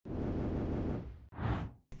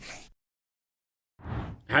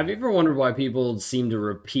Have you ever wondered why people seem to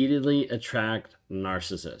repeatedly attract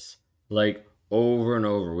narcissists? Like over and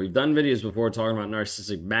over. We've done videos before talking about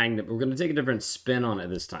narcissistic magnet, but we're going to take a different spin on it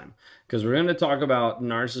this time because we're going to talk about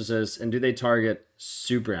narcissists and do they target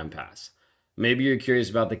super empaths? Maybe you're curious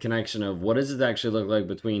about the connection of what does it actually look like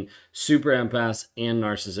between super empaths and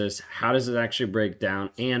narcissists? How does it actually break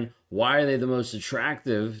down? And why are they the most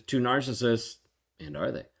attractive to narcissists? And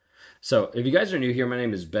are they? So, if you guys are new here, my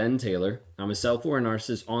name is Ben Taylor. I'm a self-aware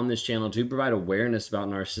narcissist on this channel to provide awareness about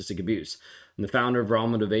narcissistic abuse. I'm the founder of Raw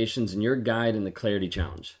Motivations and your guide in the Clarity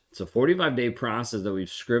Challenge. It's a 45-day process that we've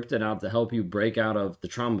scripted out to help you break out of the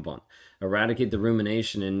trauma bond, eradicate the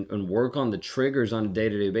rumination, and work on the triggers on a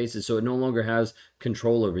day-to-day basis so it no longer has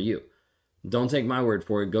control over you. Don't take my word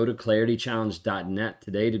for it. Go to claritychallenge.net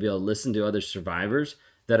today to be able to listen to other survivors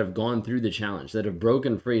that have gone through the challenge, that have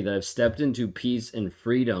broken free, that have stepped into peace and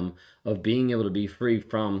freedom of being able to be free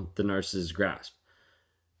from the narcissist's grasp.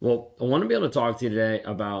 Well, I want to be able to talk to you today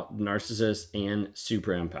about narcissists and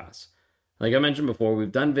super empaths. Like I mentioned before,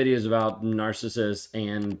 we've done videos about narcissists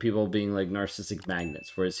and people being like narcissistic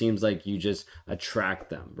magnets, where it seems like you just attract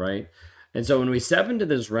them, right? And so when we step into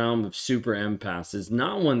this realm of super empaths, it's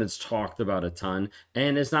not one that's talked about a ton,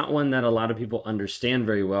 and it's not one that a lot of people understand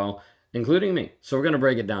very well, including me. So we're going to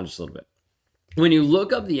break it down just a little bit. When you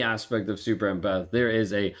look up the aspect of super empath, there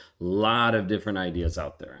is a lot of different ideas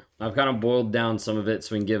out there. I've kind of boiled down some of it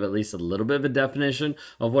so we can give at least a little bit of a definition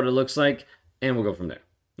of what it looks like, and we'll go from there.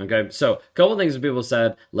 Okay, so a couple of things that people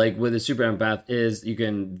said, like with a super empath, is you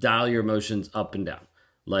can dial your emotions up and down.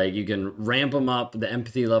 Like you can ramp them up, the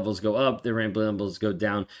empathy levels go up, the empathy levels go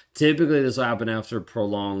down. Typically, this will happen after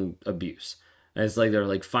prolonged abuse. It's like they're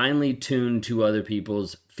like finely tuned to other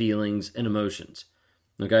people's feelings and emotions.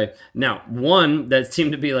 Okay. Now, one that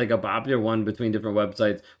seemed to be like a popular one between different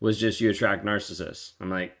websites was just you attract narcissists.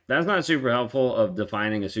 I'm like, that's not super helpful of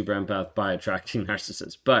defining a super empath by attracting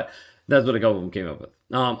narcissists, but that's what a couple of them came up with.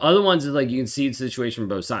 Other ones is like you can see the situation from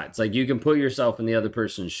both sides. Like you can put yourself in the other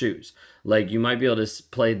person's shoes. Like you might be able to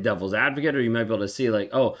play devil's advocate, or you might be able to see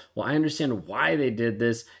like, oh, well, I understand why they did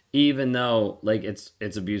this, even though like it's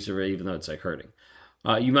abusive, or even though it's like hurting.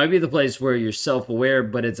 You might be the place where you're self-aware,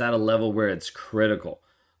 but it's at a level where it's critical.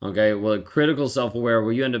 Okay, well, critical self-aware,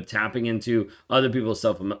 where you end up tapping into other people's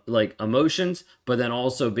like emotions, but then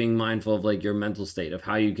also being mindful of like your mental state of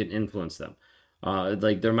how you can influence them.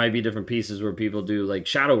 Like there might be different pieces where people do like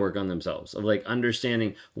shadow work on themselves of like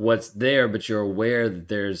understanding what's there, but you're aware that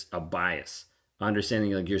there's a bias.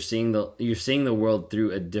 Understanding like you're seeing the world through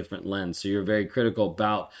a different lens, so you're very critical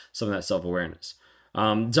about some of that self-awareness.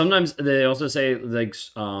 Sometimes they also say like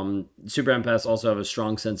super empaths also have a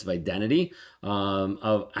strong sense of identity,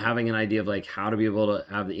 of having an idea of like how to be able to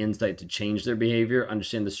have the insight to change their behavior,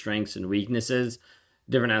 understand the strengths and weaknesses,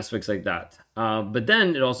 different aspects like that. But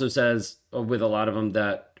then it also says with a lot of them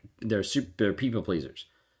that they're people pleasers.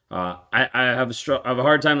 I have a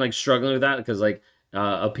hard time like struggling with that because like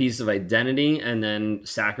a piece of identity and then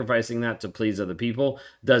sacrificing that to please other people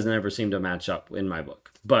doesn't ever seem to match up in my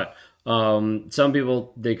book. But some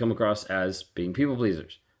people, they come across as being people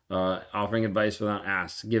pleasers, offering advice without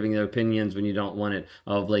ask, giving their opinions when you don't want it,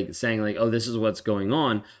 of like saying like, oh, this is what's going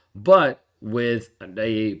on. But with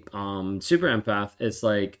a super empath, it's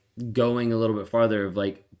like going a little bit farther of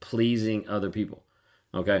like pleasing other people.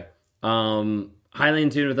 Okay. Highly in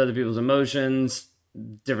tune with other people's emotions,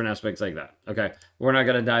 different aspects like that. Okay. We're not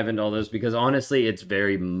going to dive into all those because honestly, it's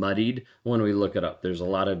very muddied when we look it up. There's a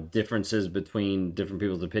lot of differences between different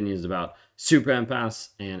people's opinions about super empaths,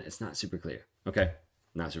 and it's not super clear. Okay.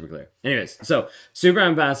 Not super clear. Anyways, so super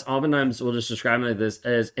empaths, oftentimes we'll just describe them like this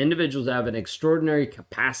as individuals that have an extraordinary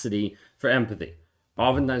capacity for empathy,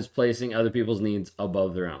 oftentimes placing other people's needs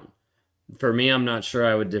above their own. For me, I'm not sure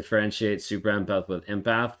I would differentiate super empath with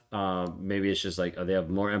empath. Maybe it's just like, oh, they have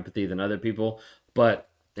more empathy than other people. But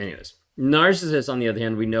anyways, narcissists, on the other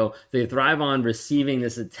hand, we know they thrive on receiving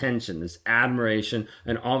this attention, this admiration,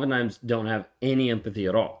 and oftentimes don't have any empathy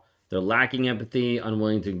at all. They're lacking empathy,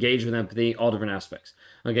 unwilling to engage with empathy, all different aspects.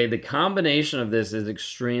 Okay, the combination of this is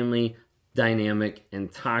extremely dynamic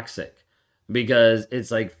and toxic because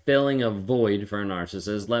it's like filling a void for a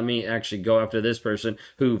narcissist. Let me actually go after this person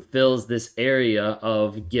who fills this area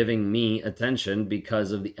of giving me attention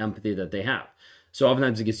because of the empathy that they have. So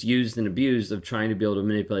oftentimes it gets used and abused of trying to be able to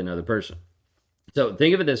manipulate another person. So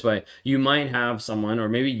think of it this way. You might have someone, or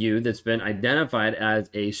maybe you, that's been identified as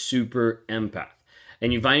a super empath.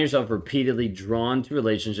 And you find yourself repeatedly drawn to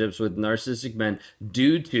relationships with narcissistic men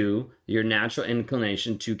due to your natural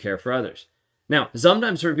inclination to care for others. Now,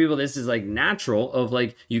 sometimes for people, this is like natural of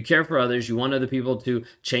like you care for others, you want other people to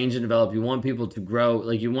change and develop, you want people to grow,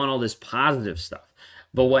 like you want all this positive stuff.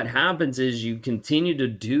 But what happens is you continue to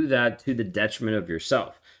do that to the detriment of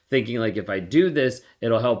yourself, thinking like if I do this,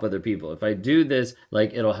 it'll help other people. If I do this,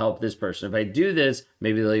 like it'll help this person. If I do this,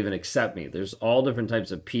 maybe they'll even accept me. There's all different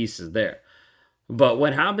types of pieces there. But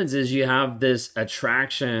what happens is you have this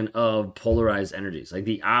attraction of polarized energies, like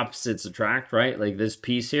the opposites attract, right? Like this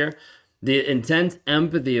piece here. The intense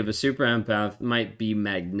empathy of a super empath might be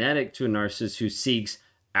magnetic to a narcissist who seeks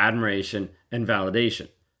admiration and validation.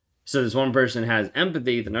 So this one person has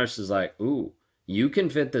empathy, the narcissist is like, ooh, you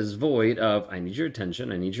can fit this void of, I need your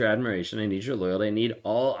attention, I need your admiration, I need your loyalty, I need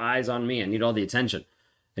all eyes on me, I need all the attention.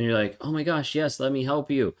 And you're like, oh my gosh, yes, let me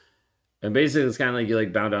help you. And basically it's kind of like you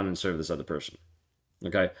like bow down and serve this other person.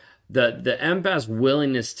 Okay? The empath's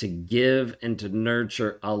willingness to give and to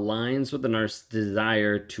nurture aligns with the narcissist's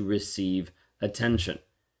desire to receive attention.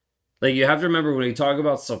 Like you have to remember when we talk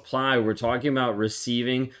about supply, we're talking about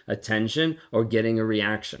receiving attention or getting a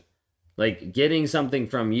reaction. Like getting something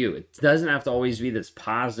from you. It doesn't have to always be this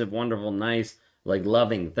positive, wonderful, nice, like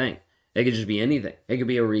loving thing. It could just be anything. It could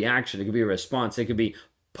be a reaction. It could be a response. It could be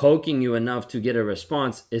poking you enough to get a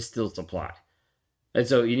response is still supply. And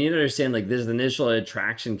so you need to understand like this initial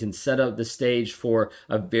attraction can set up the stage for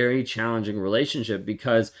a very challenging relationship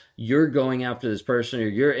because you're going after this person or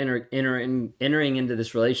you're entering into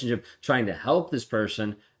this relationship trying to help this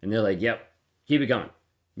person. And they're like, yep, keep it going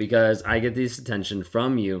because I get this attention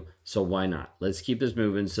from you. So why not? Let's keep this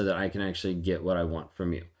moving so that I can actually get what I want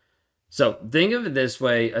from you. So think of it this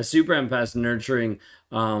way, a super empath's nurturing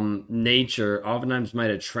nature oftentimes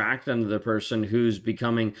might attract another person who's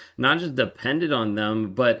becoming not just dependent on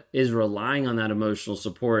them, but is relying on that emotional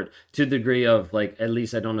support to the degree of like, at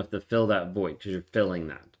least I don't have to fill that void because you're filling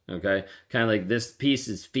that, okay? Kind of like this piece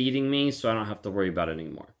is feeding me, so I don't have to worry about it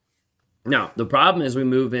anymore. Now, the problem is we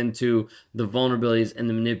move into the vulnerabilities and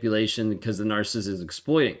the manipulation because the narcissist is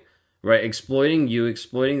exploiting. Right? Exploiting you,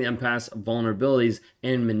 exploiting the empath's vulnerabilities,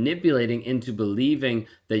 and manipulating into believing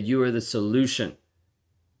that you are the solution.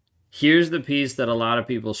 Here's the piece that a lot of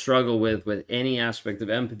people struggle with any aspect of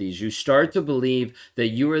empathy. Is you start to believe that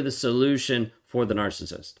you are the solution for the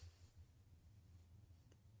narcissist.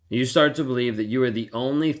 You start to believe that you are the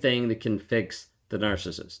only thing that can fix the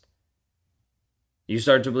narcissist. You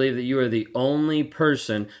start to believe that you are the only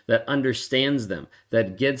person that understands them,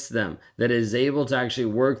 that gets them, that is able to actually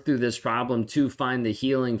work through this problem to find the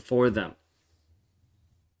healing for them.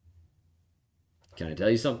 Can I tell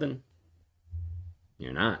you something?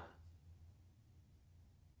 You're not.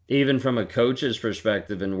 Even from a coach's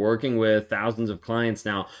perspective and working with thousands of clients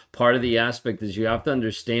now, part of the aspect is you have to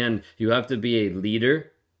understand you have to be a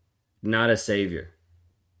leader, not a savior.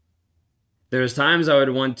 There's times I would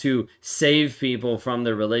want to save people from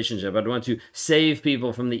their relationship. I'd want to save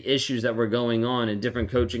people from the issues that were going on in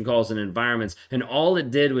different coaching calls and environments. And all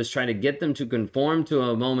it did was try to get them to conform to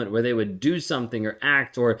a moment where they would do something or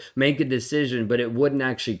act or make a decision, but it wouldn't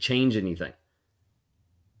actually change anything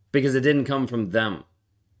because it didn't come from them.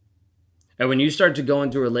 And when you start to go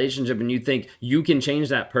into a relationship and you think you can change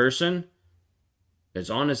that person, it's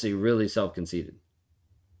honestly really self-conceited.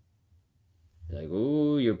 Like,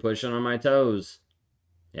 ooh, you're pushing on my toes.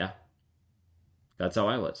 Yeah, that's how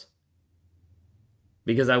I was.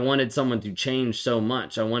 Because I wanted someone to change so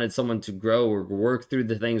much. I wanted someone to grow or work through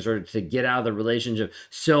the things or to get out of the relationship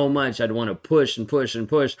so much. I'd want to push and push and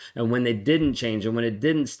push. And when they didn't change and when it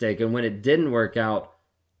didn't stick and when it didn't work out,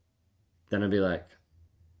 then I'd be like,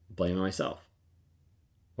 blaming myself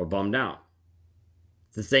or bummed out.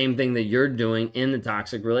 It's the same thing that you're doing in the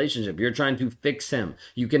toxic relationship. You're trying to fix him.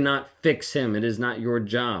 You cannot fix him. It is not your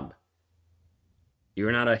job.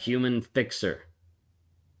 You're not a human fixer.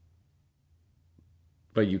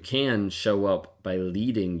 But you can show up by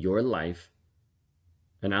leading your life.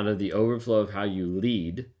 And out of the overflow of how you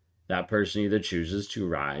lead, that person either chooses to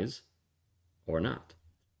rise or not.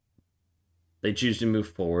 They choose to move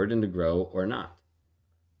forward and to grow or not.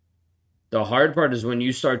 The hard part is when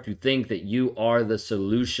you start to think that you are the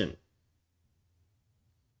solution.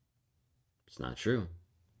 It's not true.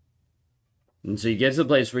 And so you get to the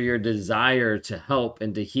place where your desire to help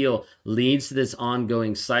and to heal leads to this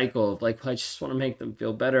ongoing cycle of like, well, I just want to make them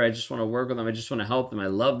feel better. I just want to work with them. I just want to help them. I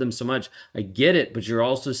love them so much. I get it, but you're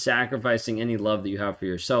also sacrificing any love that you have for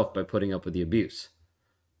yourself by putting up with the abuse.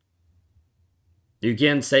 You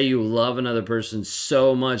can't say you love another person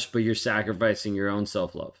so much, but you're sacrificing your own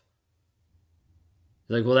self-love.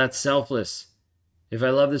 Like, well, that's selfless. If I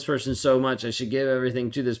love this person so much, I should give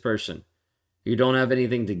everything to this person. You don't have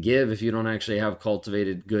anything to give if you don't actually have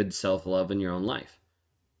cultivated good self-love in your own life.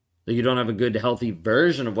 Like you don't have a good, healthy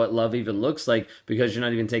version of what love even looks like because you're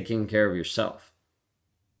not even taking care of yourself.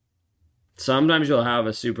 Sometimes you'll have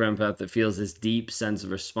a super empath that feels this deep sense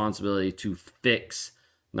of responsibility to fix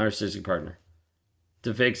narcissistic partner,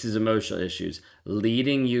 to fix his emotional issues,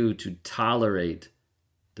 leading you to tolerate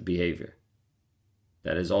the behavior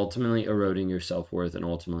that is ultimately eroding your self-worth and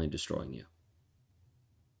ultimately destroying you.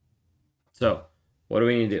 So, what do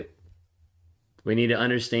we need to do? We need to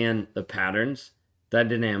understand the patterns, the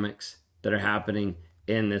dynamics that are happening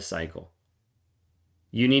in this cycle.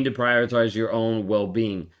 You need to prioritize your own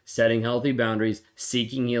well-being, setting healthy boundaries,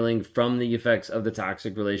 seeking healing from the effects of the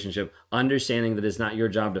toxic relationship, understanding that it's not your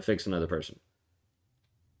job to fix another person.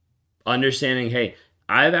 Understanding, hey,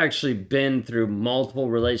 I've actually been through multiple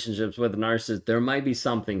relationships with a narcissist. There might be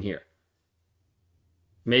something here.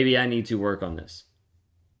 Maybe I need to work on this.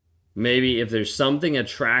 Maybe if there's something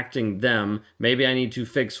attracting them, maybe I need to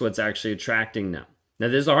fix what's actually attracting them. Now,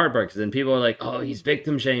 this is the hard part because then people are like, oh, he's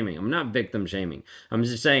victim shaming. I'm not victim shaming. I'm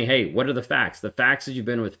just saying, hey, what are the facts? The facts is you've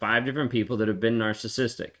been with 5 different people that have been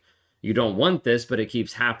narcissistic. You don't want this, but it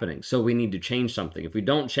keeps happening. So we need to change something. If we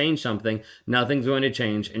don't change something, nothing's going to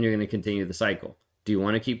change and you're going to continue the cycle. Do you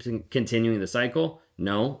want to keep continuing the cycle?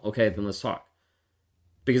 No? Okay, then let's talk.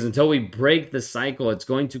 Because until we break the cycle, it's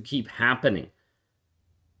going to keep happening.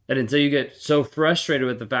 And until you get so frustrated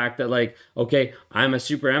with the fact that, like, okay, I'm a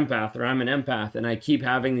super empath or I'm an empath and I keep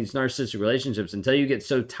having these narcissistic relationships, until you get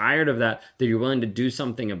so tired of that that you're willing to do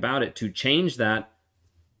something about it to change that,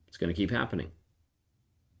 it's going to keep happening.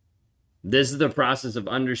 This is the process of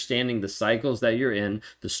understanding the cycles that you're in,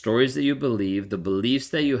 the stories that you believe, the beliefs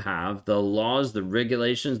that you have, the laws, the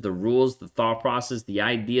regulations, the rules, the thought process, the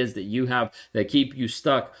ideas that you have that keep you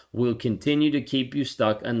stuck will continue to keep you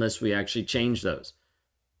stuck unless we actually change those.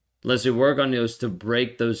 Unless we work on those to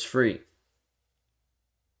break those free.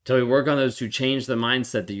 Till we work on those to change the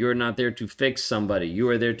mindset that you're not there to fix somebody. You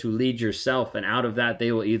are there to lead yourself, and out of that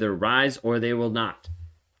they will either rise or they will not.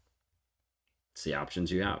 It's the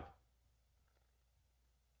options you have.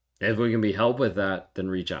 If we can be helped with that, then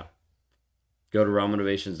reach out. Go to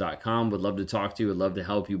rawmotivations.com. Would love to talk to you. Would love to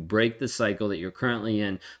help you break the cycle that you're currently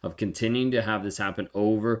in of continuing to have this happen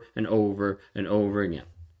over and over and over again.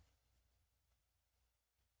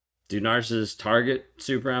 Do narcissists target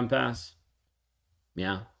super empaths?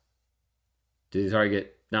 Yeah. Do they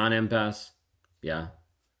target non-empaths? Yeah.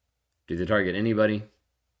 Do they target anybody?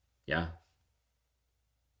 Yeah.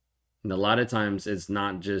 And a lot of times it's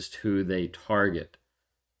not just who they target,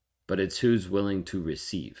 but it's who's willing to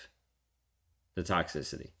receive the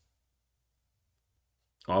toxicity.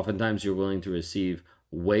 Oftentimes you're willing to receive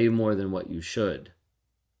way more than what you should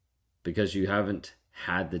because you haven't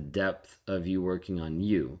had the depth of you working on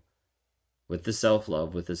you with the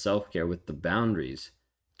self-love, with the self-care, with the boundaries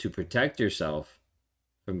to protect yourself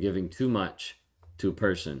from giving too much to a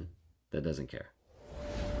person that doesn't care.